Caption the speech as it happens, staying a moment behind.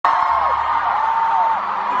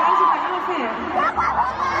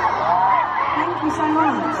Thank you so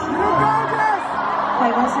much.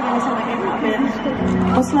 Wait, once again, it's on my head up here.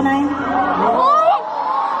 What's your name?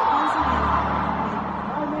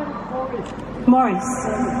 Morris.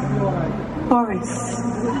 Boris.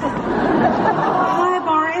 Hi,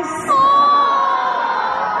 Boris.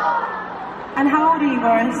 And how old are you,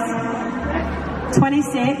 Boris?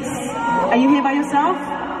 26. Are you here by yourself?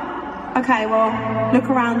 Okay, well, look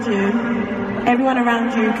around you. Everyone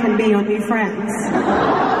around you can be your new friends.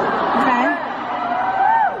 Okay?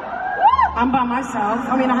 I'm by myself.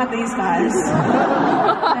 I mean, I have these guys.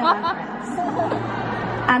 They're my friends.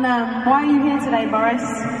 And why are you here today, Boris?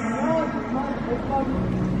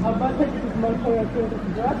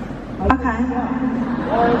 Okay.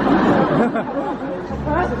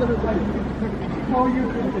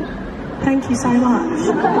 Thank you so much.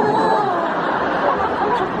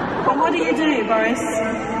 And what do you do, Boris?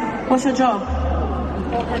 What's your job?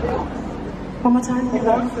 One more time.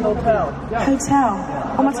 Hotel. Hotel.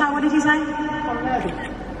 One more time, what did you say?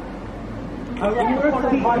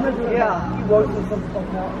 Yeah, he works in some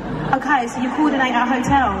hotel. Okay, so you coordinate at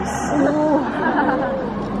hotels.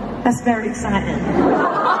 That's very exciting.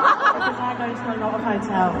 Because I go to a lot of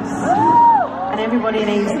hotels. And everybody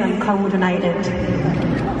needs them coordinated.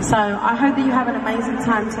 So I hope that you have an amazing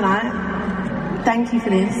time tonight. Thank you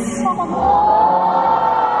for this.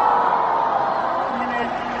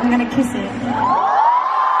 I'm gonna kiss it.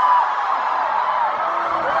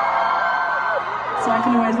 So I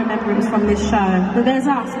can always remember it was from this show. But there's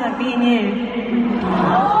us, like me and you.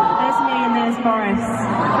 There's me and there's Boris.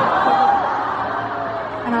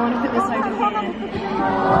 And I want to put this over here.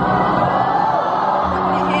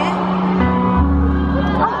 Here.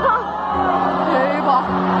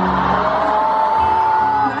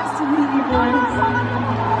 Nice to meet you, Boris.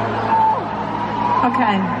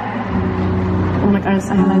 Okay. I'm gonna go and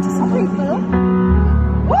say hello to somebody.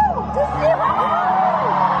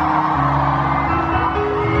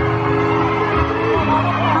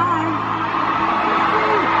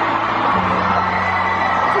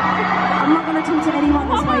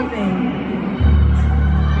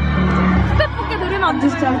 I'm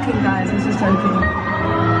just joking, guys. I'm just joking.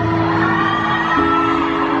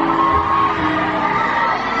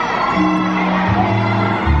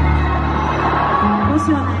 What's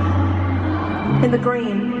your name? In the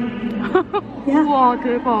green. Yeah. Wow,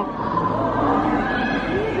 대박.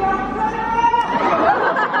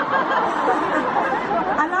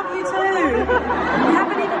 I love you too. We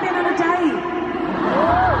haven't even been on a date.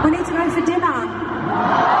 We need to go for dinner.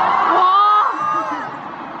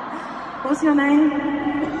 What's your name?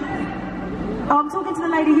 Oh, I'm talking to the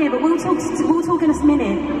lady here, but we'll talk in a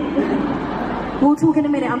minute. We'll talk in a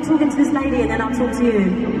minute. I'm talking to this lady and then I'll talk to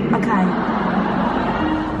you. Okay.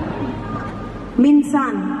 Min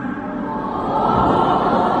San.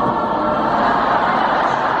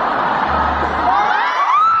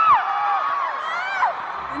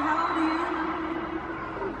 And how old are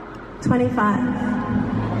you? 25.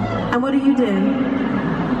 And what do you do?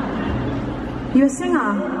 You're a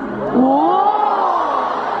singer? Whoa.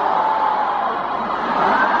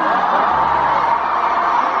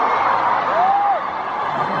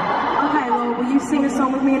 Okay, well, will you sing a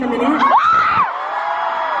song with me in a minute?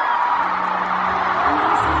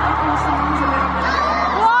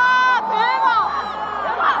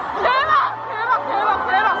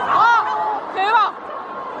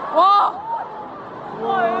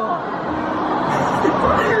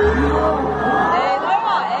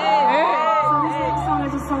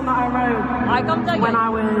 When I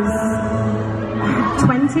was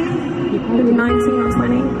 20, maybe 19 or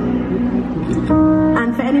 20.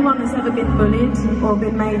 And for anyone that's ever been bullied or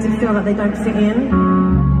been made to feel that they don't fit in,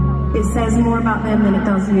 it says more about them than it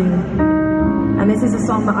does you. And this is a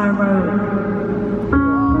song that I wrote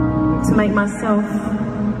to make myself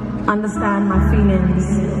understand my feelings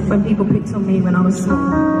when people picked on me when I was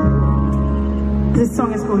small. This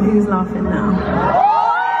song is called Who's Laughing Now?